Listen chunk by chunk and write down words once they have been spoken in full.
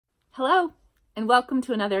Hello, and welcome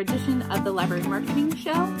to another edition of the Library Marketing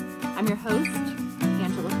Show. I'm your host,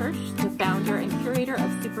 Angela Hirsch, the founder and curator of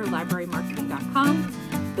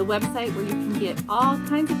superlibrarymarketing.com, the website where you can get all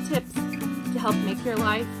kinds of tips to help make your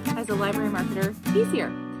life as a library marketer easier.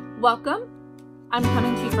 Welcome. I'm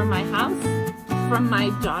coming to you from my house, from my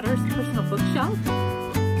daughter's personal bookshelf.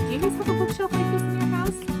 Do you guys have a bookshelf like this in your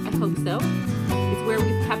house? I hope so. It's where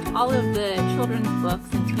we've kept all of the children's books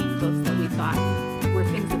and teen books that we thought were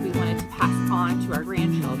things that we wanted to pass on to our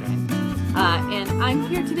grandchildren. And I'm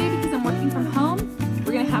here today because I'm working from home.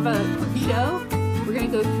 We're going to have a quick show. We're going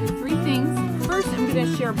to go through three things. First, I'm going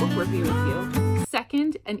to share a book review with you.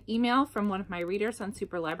 Second, an email from one of my readers on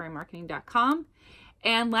superlibrarymarketing.com.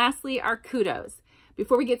 And lastly, our kudos.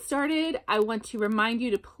 Before we get started, I want to remind you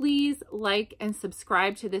to please like and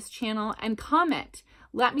subscribe to this channel and comment.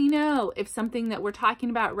 Let me know if something that we're talking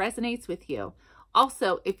about resonates with you.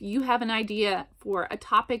 Also, if you have an idea for a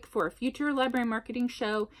topic for a future library marketing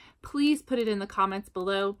show, please put it in the comments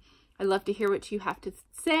below. I'd love to hear what you have to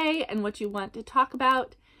say and what you want to talk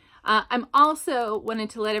about. I'm also wanting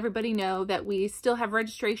to let everybody know that we still have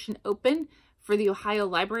registration open for the Ohio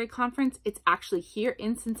Library Conference. It's actually here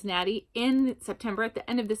in Cincinnati in September at the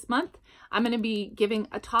end of this month. I'm going to be giving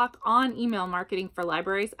a talk on email marketing for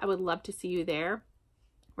libraries. I would love to see you there.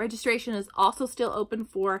 Registration is also still open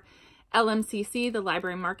for LMCC, the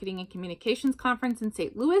Library Marketing and Communications Conference in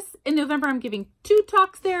St. Louis. In November, I'm giving two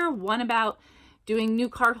talks there, one about doing new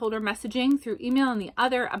cardholder messaging through email and the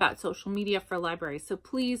other about social media for libraries. So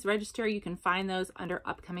please register. You can find those under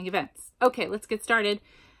upcoming events. Okay, let's get started.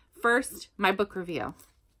 First, my book review.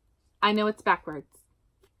 I know it's backwards.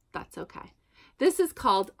 That's okay. This is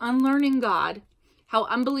called Unlearning God, How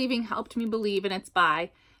Unbelieving Helped Me Believe, and it's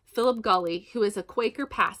by Phillip Gulley, who is a Quaker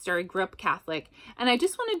pastor. He grew up Catholic. And I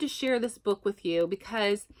just wanted to share this book with you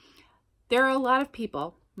because there are a lot of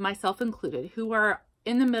people, myself included, who are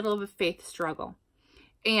in the middle of a faith struggle.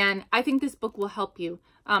 And I think this book will help you.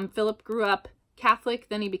 Phillip grew up Catholic,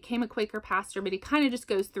 then he became a Quaker pastor, but he kind of just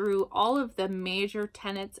goes through all of the major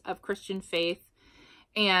tenets of Christian faith.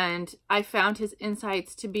 And I found his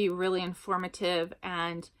insights to be really informative.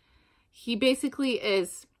 And he basically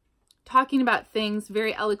is talking about things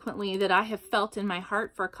very eloquently that I have felt in my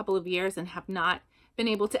heart for a couple of years and have not been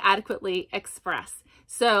able to adequately express.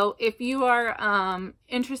 So if you are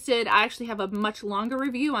interested, I actually have a much longer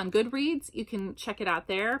review on Goodreads. You can check it out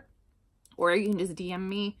there, or you can just DM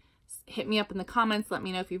me, hit me up in the comments. Let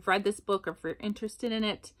me know if you've read this book or if you're interested in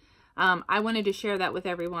it. I wanted to share that with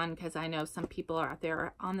everyone because I know some people are out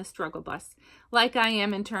there on the struggle bus like I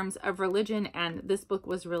am in terms of religion, and this book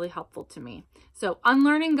was really helpful to me. So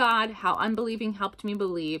Unlearning God, How Unbelieving Helped Me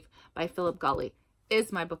Believe by Phillip Gulley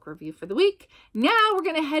is my book review for the week. Now we're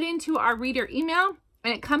going to head into our reader email,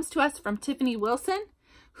 and it comes to us from Tiffany Wilson,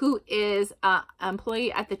 who is an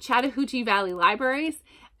employee at the Chattahoochee Valley Libraries,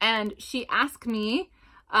 and she asked me,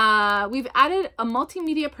 we've added a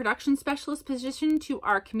multimedia production specialist position to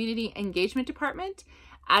our community engagement department.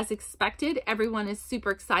 As expected, everyone is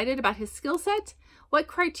super excited about his skill set. What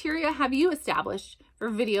criteria have you established for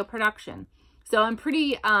video production? So I'm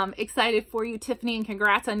pretty excited for you, Tiffany, and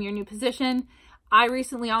congrats on your new position. I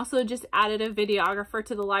recently also just added a videographer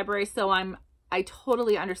to the library, so I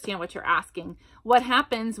totally understand what you're asking. What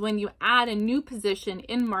happens when you add a new position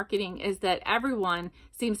in marketing is that everyone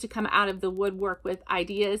seems to come out of the woodwork with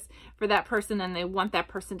ideas for that person, and they want that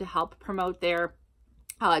person to help promote their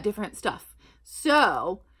different stuff.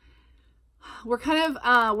 So we're kind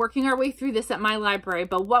of working our way through this at my library,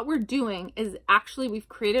 but what we're doing is actually we've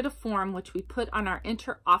created a form which we put on our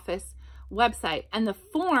inter-office website, and the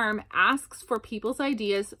form asks for people's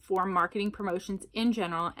ideas for marketing promotions in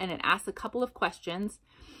general, and it asks a couple of questions.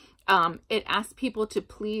 It asks people to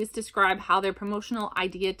please describe how their promotional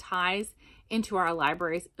idea ties into our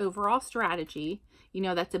library's overall strategy. You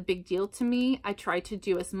know, that's a big deal to me. I try to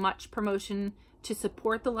do as much promotion to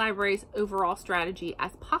support the library's overall strategy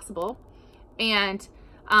as possible. And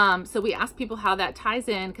so we ask people how that ties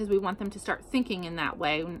in because we want them to start thinking in that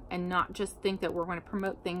way and not just think that we're going to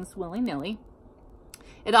promote things willy-nilly.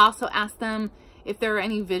 It also asks them if there are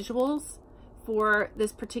any visuals for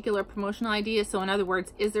this particular promotional idea. So in other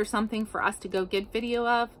words, is there something for us to go get video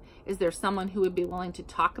of? Is there someone who would be willing to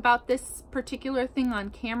talk about this particular thing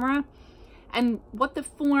on camera? And what the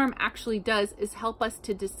form actually does is help us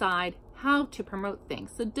to decide how to promote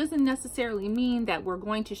things. So it doesn't necessarily mean that we're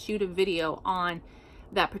going to shoot a video on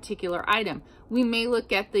that particular item. We may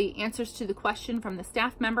look at the answers to the question from the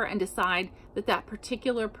staff member and decide that that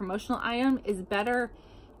particular promotional item is better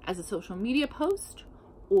as a social media post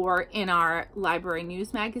or in our library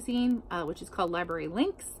news magazine, which is called Library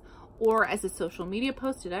Links, or as a social media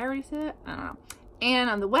post. Did I already say that? I don't know. And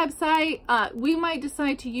on the website, we might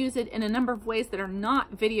decide to use it in a number of ways that are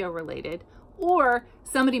not video related, or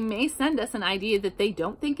somebody may send us an idea that they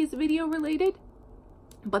don't think is video related,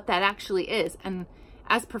 but that actually is. And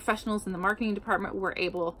as professionals in the marketing department, we're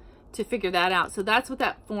able to figure that out. So that's what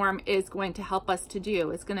that form is going to help us to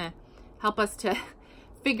do. It's going to help us to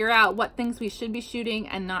figure out what things we should be shooting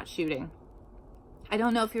and not shooting. I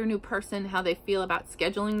don't know if you're a new person, how they feel about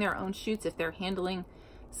scheduling their own shoots, if they're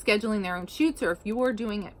scheduling their own shoots, or if you're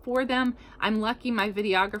doing it for them. I'm lucky my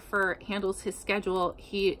videographer handles his schedule.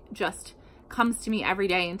 He just comes to me every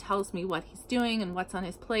day and tells me what he's doing and what's on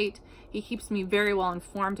his plate. He keeps me very well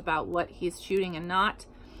informed about what he's shooting and not.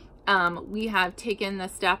 We have taken the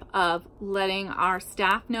step of letting our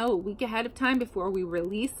staff know a week ahead of time before we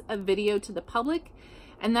release a video to the public.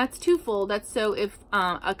 And that's twofold. That's so if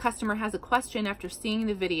a customer has a question after seeing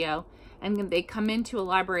the video and they come into a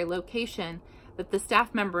library location, that the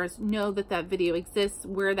staff members know that that video exists,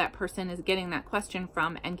 where that person is getting that question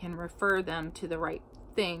from, and can refer them to the right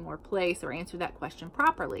thing or place or answer that question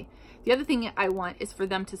properly. The other thing I want is for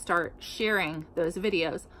them to start sharing those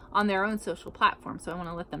videos on their own social platforms. So I want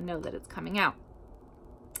to let them know that it's coming out.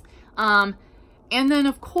 And then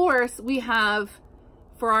of course we have,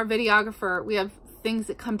 for our videographer, we have things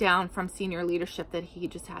that come down from senior leadership that he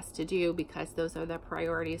just has to do because those are the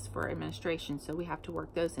priorities for administration. So we have to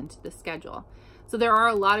work those into the schedule. So there are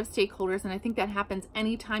a lot of stakeholders, and I think that happens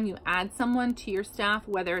anytime you add someone to your staff,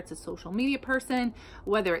 whether it's a social media person,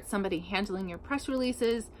 whether it's somebody handling your press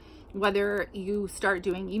releases, whether you start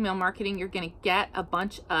doing email marketing. You're going to get a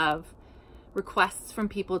bunch of requests from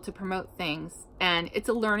people to promote things, and it's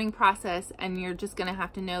a learning process, and you're just going to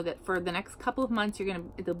have to know that for the next couple of months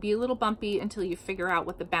it'll be a little bumpy until you figure out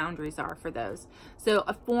what the boundaries are for those. So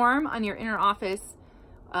a form on your inner office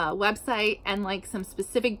website, and like some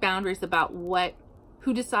specific boundaries about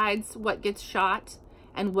who decides what gets shot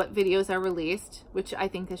and what videos are released, which I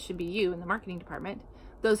think this should be you in the marketing department.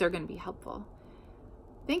 Those are going to be helpful.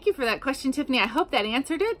 Thank you for that question, Tiffany. I hope that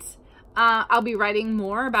answered it. I'll be writing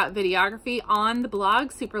more about videography on the blog,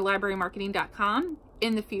 superlibrarymarketing.com,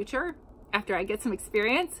 in the future after I get some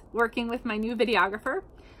experience working with my new videographer.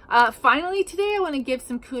 Finally, today I want to give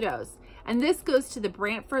some kudos. And this goes to the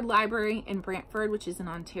Brantford Library in Brantford, which is in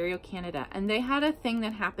Ontario, Canada. And they had a thing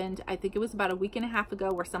that happened, I think it was about a week and a half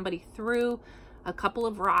ago, where somebody threw a couple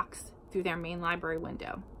of rocks through their main library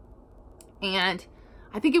window. And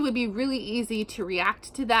I think it would be really easy to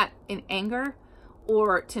react to that in anger,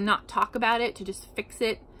 or to not talk about it, to just fix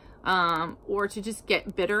it, or to just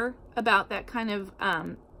get bitter about that kind of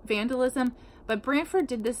vandalism. But Brantford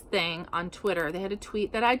did this thing on Twitter. They had a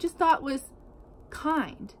tweet that I just thought was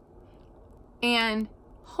kind and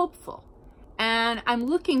hopeful. And I'm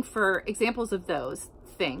looking for examples of those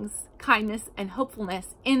things, kindness and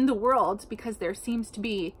hopefulness, in the world, because there seems to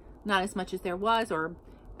be not as much as there was, or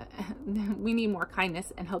we need more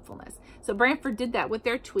kindness and hopefulness. So Brantford did that with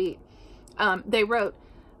their tweet. They wrote,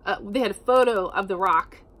 they had a photo of the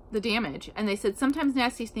rock, the damage, and they said, sometimes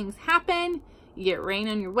nasty things happen. You get rain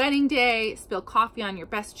on your wedding day, spill coffee on your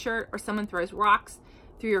best shirt, or someone throws rocks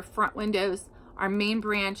through your front windows. Our main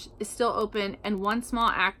branch is still open, and one small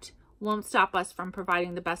act won't stop us from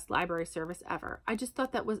providing the best library service ever. I just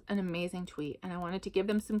thought that was an amazing tweet, and I wanted to give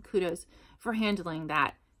them some kudos for handling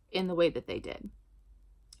that in the way that they did.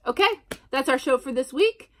 Okay, that's our show for this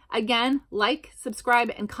week. Again, like, subscribe,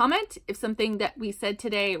 and comment if something that we said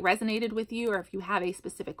today resonated with you, or if you have a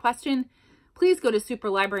specific question. Please go to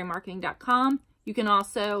superlibrarymarketing.com. You can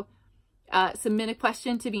also submit a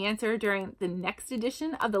question to be answered during the next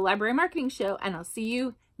edition of the Library Marketing Show, and I'll see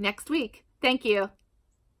you next week. Thank you.